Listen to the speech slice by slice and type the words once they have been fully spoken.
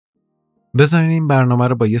بذارین این برنامه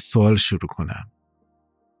رو با یه سوال شروع کنم.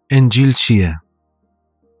 انجیل چیه؟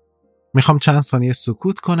 میخوام چند ثانیه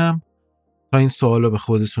سکوت کنم تا این سوال رو به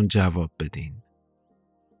خودتون جواب بدین.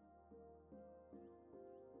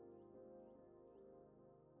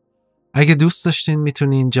 اگه دوست داشتین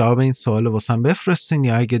میتونین جواب این سوال رو واسم بفرستین،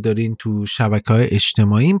 یا اگه دارین تو شبکه‌های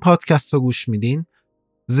اجتماعی این پادکست رو گوش میدین،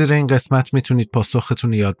 زیر این قسمت میتونید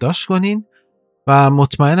پاسختون رو یادداشت کنین و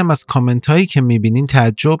مطمئنم از کامنت هایی که میبینین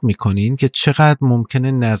تعجب میکنین که چقدر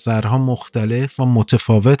ممکنه نظرها مختلف و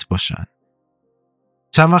متفاوت باشن.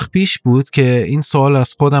 چند وقت پیش بود که این سوال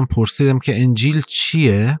از خودم پرسیدم که انجیل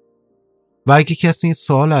چیه و اگه کسی این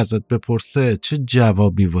سوال ازت بپرسه چه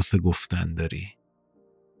جوابی واسه گفتن داری؟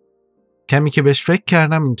 کمی که بهش فکر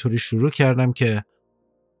کردم اینطوری شروع کردم که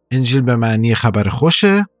انجیل به معنی خبر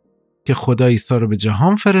خوشه که خدا عیسی رو به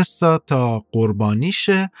جهان فرستاد تا قربانی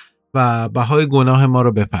شه و بهای گناه ما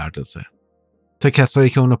رو بپردازه تا کسایی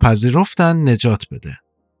که اونو پذیرفتن نجات بده.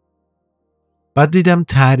 بعد دیدم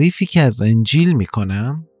تعریفی که از انجیل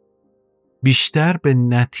میکنم بیشتر به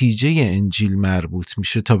نتیجه انجیل مربوط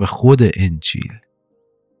میشه تا به خود انجیل.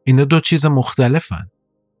 اینا دو چیز مختلفن.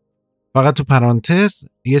 فقط تو پرانتز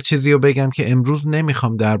یه چیزی رو بگم که امروز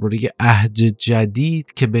نمیخوام درباره عهد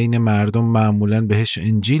جدید که بین مردم معمولاً بهش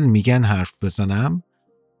انجیل میگن حرف بزنم،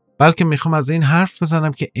 بلکه میخوام از این حرف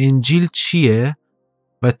بزنم که انجیل چیه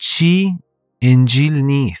و چی انجیل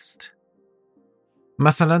نیست.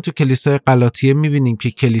 مثلا تو کلیسای غلاطیه میبینیم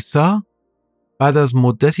که کلیسا بعد از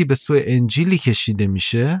مدتی به سوی انجیلی کشیده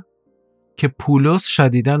میشه که پولس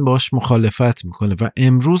شدیداً باش مخالفت میکنه و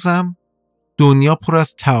امروز هم دنیا پر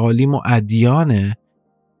از تعالیم و ادیانه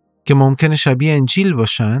که ممکنه شبیه انجیل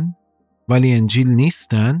باشن ولی انجیل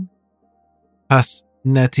نیستن. پس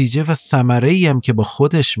نتیجه و ثمره‌ای هم که با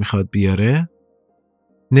خودش میخواد بیاره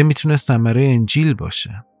نمیتونه ثمره انجیل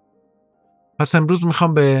باشه. پس امروز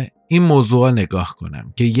میخوام به این موضوع نگاه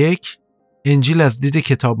کنم که یک، انجیل از دید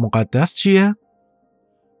کتاب مقدس چیه؟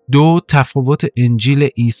 دو، تفاوت انجیل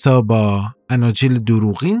عیسی با اناجیل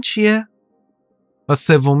دروغین چیه؟ و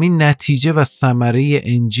سومی، نتیجه و ثمره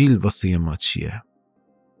انجیل واسه ما چیه؟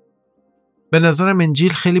 به نظرم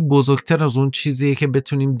انجیل خیلی بزرگتر از اون چیزیه که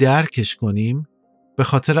بتونیم درکش کنیم به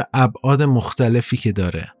خاطر ابعاد مختلفی که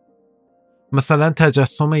داره. مثلا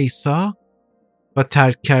تجسم عیسی و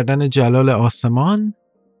ترک کردن جلال آسمان،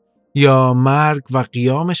 یا مرگ و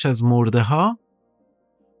قیامش از مرده ها،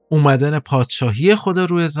 اومدن پادشاهی خدا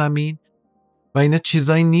روی زمین و اینا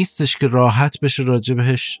چیزایی نیستش که راحت بشه راجع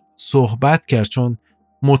بهش صحبت کرد، چون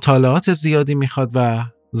مطالعات زیادی میخواد و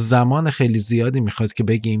زمان خیلی زیادی میخواد که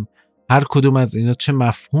بگیم هر کدوم از اینا چه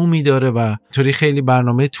مفهومی داره و طوری خیلی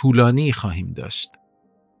برنامه طولانی خواهیم داشت.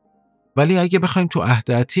 ولی اگه بخوایم تو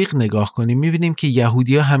عهد عتیق نگاه کنیم میبینیم که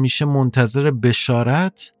یهودی‌ها همیشه منتظر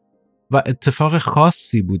بشارت و اتفاق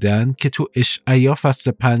خاصی بودن که تو اشعیا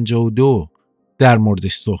فصل 52 در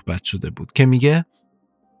موردش صحبت شده بود که میگه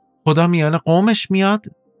خدا میان قومش میاد،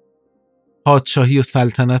 پادشاهی و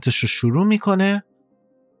سلطنتش رو شروع میکنه،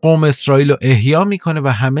 قوم اسرائیل رو احیا میکنه و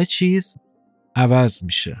همه چیز عوض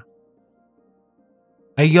میشه.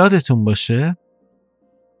 اگه یادتون باشه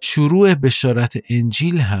شروع بشارت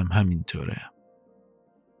انجیل هم همینطوره.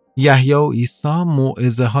 یحیی و عیسی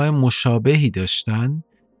موعظه های مشابهی داشتن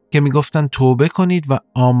که میگفتن توبه کنید و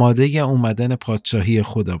آماده اومدن پادشاهی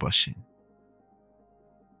خدا باشین.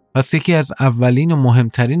 پس یکی از اولین و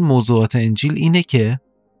مهمترین موضوعات انجیل اینه که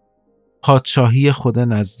پادشاهی خدا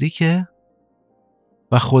نزدیکه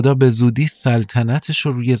و خدا به زودی سلطنتش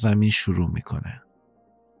رو روی زمین شروع میکنه.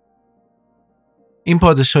 این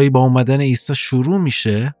پادشاهی با اومدن عیسی شروع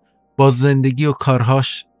میشه، با زندگی و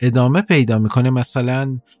کارهاش ادامه پیدا میکنه.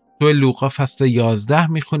 مثلا تو لوقا فصل 11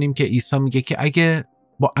 میخونیم که عیسی میگه که اگه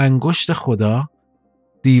با انگشت خدا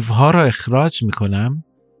دیوها را اخراج میکنم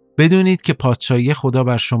بدونید که پادشاهی خدا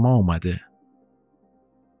بر شما اومده.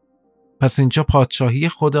 پس اینجا پادشاهی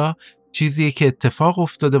خدا چیزیه که اتفاق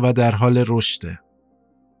افتاده و در حال رشده.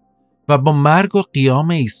 و با مرگ و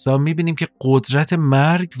قیام عیسی میبینیم که قدرت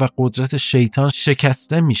مرگ و قدرت شیطان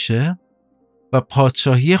شکسته میشه و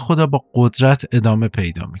پادشاهی خدا با قدرت ادامه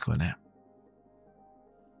پیدا میکنه.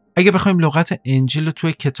 اگه بخوایم لغت انجیل رو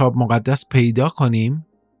توی کتاب مقدس پیدا کنیم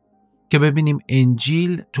که ببینیم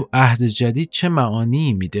انجیل تو عهد جدید چه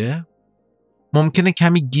معانی میده، ممکنه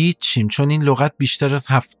کمی گیج شیم، چون این لغت بیشتر از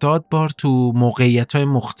 70 بار تو موقعیت‌های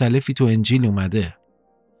مختلفی تو انجیل اومده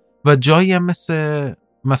و جایی هم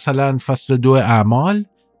مثلا فصل 2 اعمال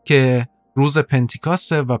که روز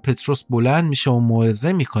پنتیکاسته و پتروس بلند میشه و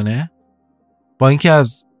موعظه میکنه، با اینکه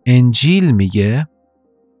از انجیل میگه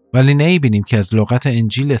ولی نمیبینیم که از لغت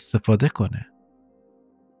انجیل استفاده کنه.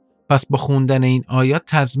 پس با خوندن این آیات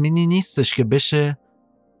تضمینی نیستش که بشه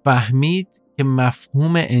فهمید که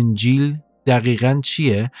مفهوم انجیل دقیقاً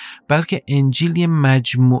چیه، بلکه انجیل یه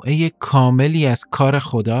مجموعه کاملی از کار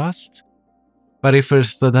خداست برای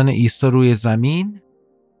فرستادن عیسی روی زمین،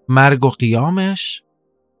 مرگ و قیامش،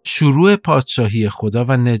 شروع پادشاهی خدا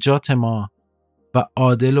و نجات ما و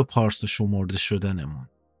عادل و پارسا شمرده شدنمون.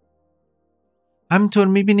 همینطور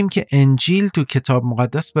میبینیم که انجیل تو کتاب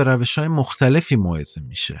مقدس به روش‌های مختلفی موعظه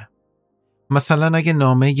میشه. مثلا اگه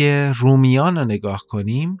نامه رومیان رو نگاه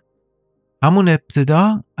کنیم، همون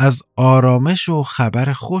ابتدا از آرامش و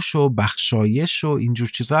خبر خوش و بخشایش و اینجور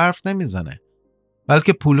چیزا حرف نمیزنه،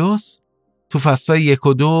 بلکه پولس تو فصلای 1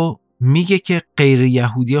 و 2 میگه که غیر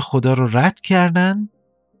یهودی خدا رو رد کردن،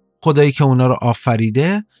 خدایی که اونا رو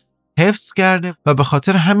آفریده حفظ کرده و به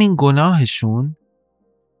خاطر همین گناهشون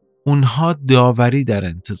اونها داوری در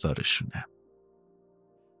انتظارشونه.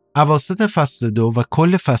 اواسط فصل 2 و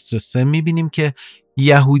کل فصل 3 میبینیم که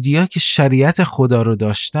یهودی‌ها که شریعت خدا رو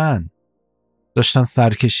داشتن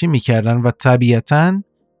سرکشی میکردن و طبیعتاً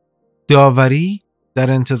داوری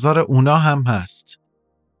در انتظار اونا هم هست.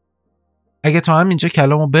 اگه تا همینجا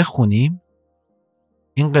کلامو بخونیم،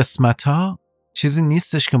 این قسمت ها چیزی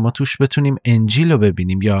نیستش که ما توش بتونیم انجیل رو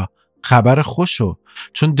ببینیم یا خبر خوشو،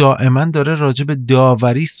 چون دائما داره راجع به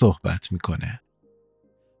داوری صحبت میکنه.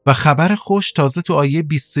 و خبر خوش تازه تو آیه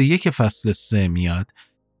 21 فصل 3 میاد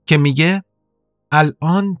که میگه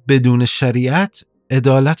الان بدون شریعت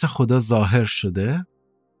عدالت خدا ظاهر شده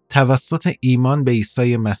توسط ایمان به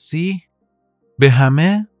عیسی مسیح به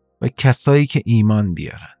همه و کسایی که ایمان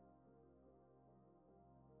بیارن.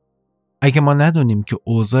 اگه ما ندونیم که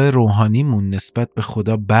اوضاع روحانیمون نسبت به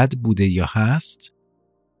خدا بد بوده یا هست،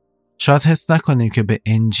 شاید حس نکنیم که به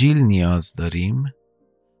انجیل نیاز داریم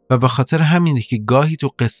و به خاطر همینه که گاهی تو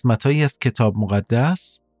قسمتایی از کتاب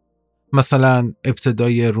مقدس، مثلا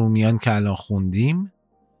ابتدای رومیان که الان خوندیم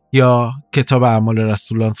یا کتاب اعمال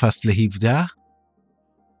رسولان فصل 17،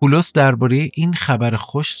 پولس درباره این خبر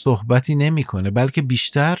خوش صحبتی نمیکنه، بلکه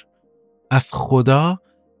بیشتر از خدا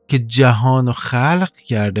که جهان رو خلق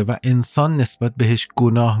کرده و انسان نسبت بهش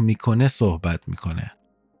گناه میکنه صحبت میکنه،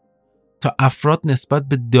 تا افراد نسبت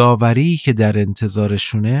به داوری که در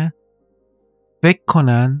انتظارشونه فکر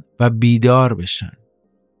کنن و بیدار بشن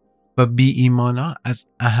و بی ایمانا از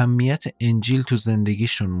اهمیت انجیل تو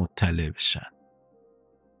زندگیشون مطلع بشن.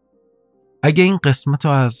 اگه این قسمت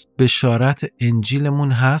رو از بشارت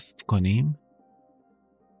انجیلمون حذف کنیم،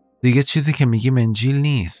 دیگه چیزی که میگیم انجیل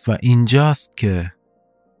نیست و اینجاست که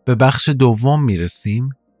به بخش دوم میرسیم،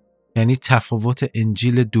 یعنی تفاوت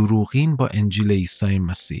انجیل دروغین با انجیل عیسی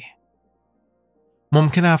مسیح.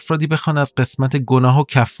 ممکنه افرادی بخوان از قسمت گناه و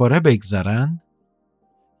کفاره بگذرن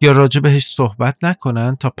یا راجع بهش صحبت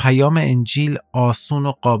نکنن تا پیام انجیل آسون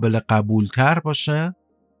و قابل قبول تر باشه،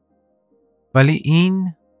 ولی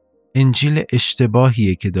این انجیل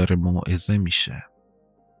اشتباهیه که داره موعظه میشه.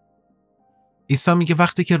 عیسی میگه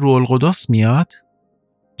وقتی که روح القدس میاد،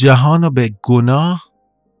 جهان رو به گناه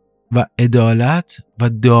و عدالت و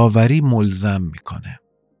داوری ملزم میکنه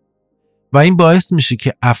و این باعث میشه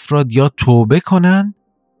که افراد یا توبه کنن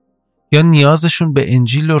یا نیازشون به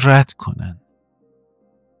انجیل رو رد کنن.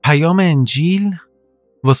 پیام انجیل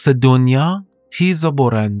واسه دنیا تیز و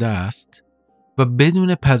برنده است و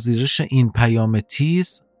بدون پذیرش این پیام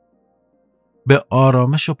تیز به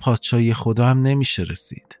آرامش و پادشاهی خدا هم نمیشه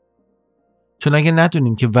رسید. چون اگه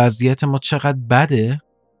ندونیم که وضعیت ما چقدر بده،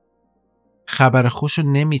 خبر خوش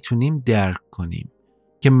رو نمیتونیم درک کنیم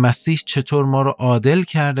که مسیح چطور ما رو عادل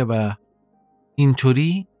کرده و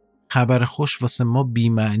اینطوری خبر خوش واسه ما بی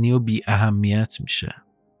معنی و بی اهمیت میشه.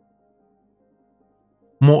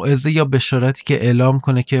 موعظه یا بشارتی که اعلام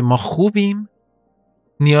کنه که ما خوبیم،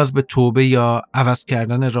 نیاز به توبه یا عوض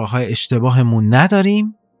کردن راه‌های اشتباهمون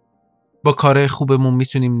نداریم، با کارهای خوبمون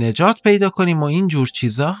میتونیم نجات پیدا کنیم و این جور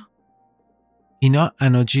چیزا، اینا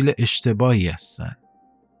اناجیل اشتباهی هستن.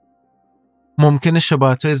 ممکنه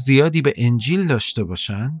شباهت‌های زیادی به انجیل داشته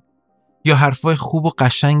باشن یا حرفای خوب و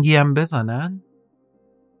قشنگی هم بزنن،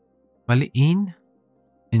 ولی این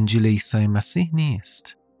انجیل عیسی مسیح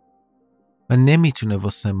نیست و نمیتونه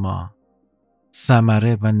واسه ما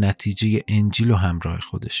ثمره و نتیجه انجیل رو همراه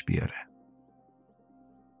خودش بیاره.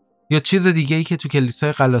 یا چیز دیگه ای که تو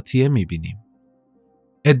کلیسای غلاطیه میبینیم،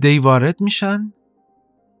 عده‌ای وارد میشن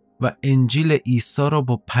و انجیل عیسی رو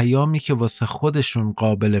با پیامی که واسه خودشون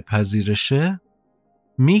قابل پذیرشه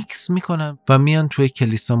میکس میکنن و میان توی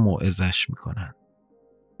کلیسا موعظش میکنن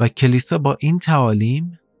و کلیسا با این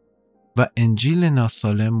تعالیم و انجیل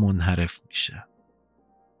ناسالم منحرف میشه.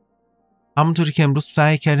 همونطوری که امروز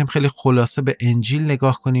سعی کردیم خیلی خلاصه به انجیل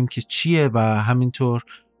نگاه کنیم که چیه و همینطور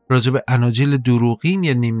راجع به اناجیل دروغین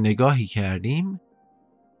یا نیم نگاهی کردیم،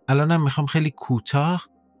 الان هم میخوام خیلی کوتاه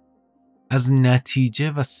از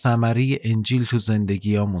نتیجه و ثمره انجیل تو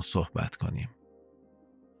زندگیامون صحبت کنیم.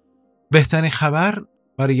 بهترین خبر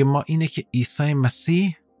برای ما اینه که عیسی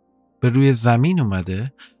مسیح به روی زمین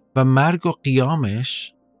اومده و مرگ و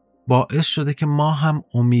قیامش باعث شده که ما هم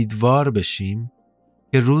امیدوار بشیم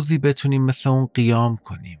که روزی بتونیم مثل اون قیام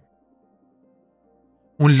کنیم.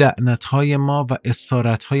 اون لعنت‌های ما و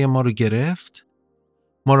اسارت‌های ما رو گرفت،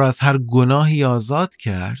 ما رو از هر گناهی آزاد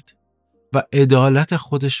کرد و عدالت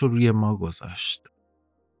خودش رو روی ما گذاشت.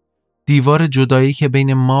 دیوار جدایی که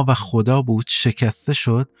بین ما و خدا بود شکسته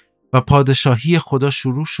شد و پادشاهی خدا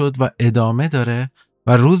شروع شد و ادامه داره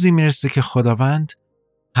و روزی میرسه که خداوند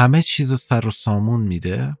همه چیز رو سر و سامون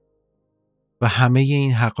میده و همه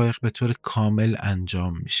این حقایق به طور کامل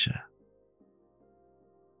انجام میشه.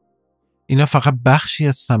 اینا فقط بخشی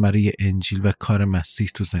از ثمره انجیل و کار مسیح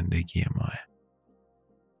تو زندگی ماه.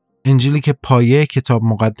 انجیلی که پایه کتاب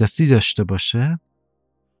مقدسی داشته باشه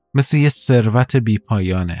مثل یه ثروت بی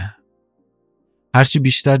پایانه. هرچی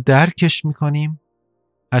بیشتر درکش میکنیم،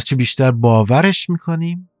 هرچی بیشتر باورش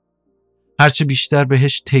میکنیم، هرچی بیشتر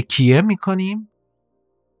بهش تکیه میکنیم،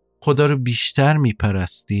 خدا رو بیشتر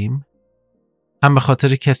میپرستیم، هم به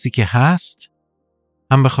خاطر کسی که هست،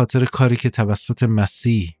 هم به خاطر کاری که توسط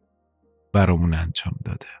مسیح برامون انجام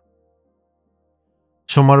داده.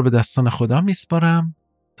 شما رو به دستان خدا میسپارم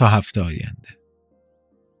تا هفته آینده.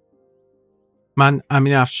 من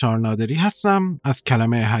امین افشارنادری هستم از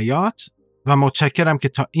کلمه حیات و متشکرم که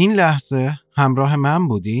تا این لحظه همراه من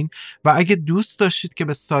بودین و اگه دوست داشتید که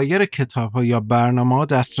به سایر کتاب‌ها یا برنامه‌ها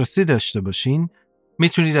دسترسی داشته باشین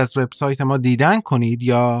میتونید از وبسایت ما دیدن کنید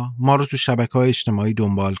یا ما رو تو شبکه‌های اجتماعی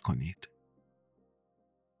دنبال کنید.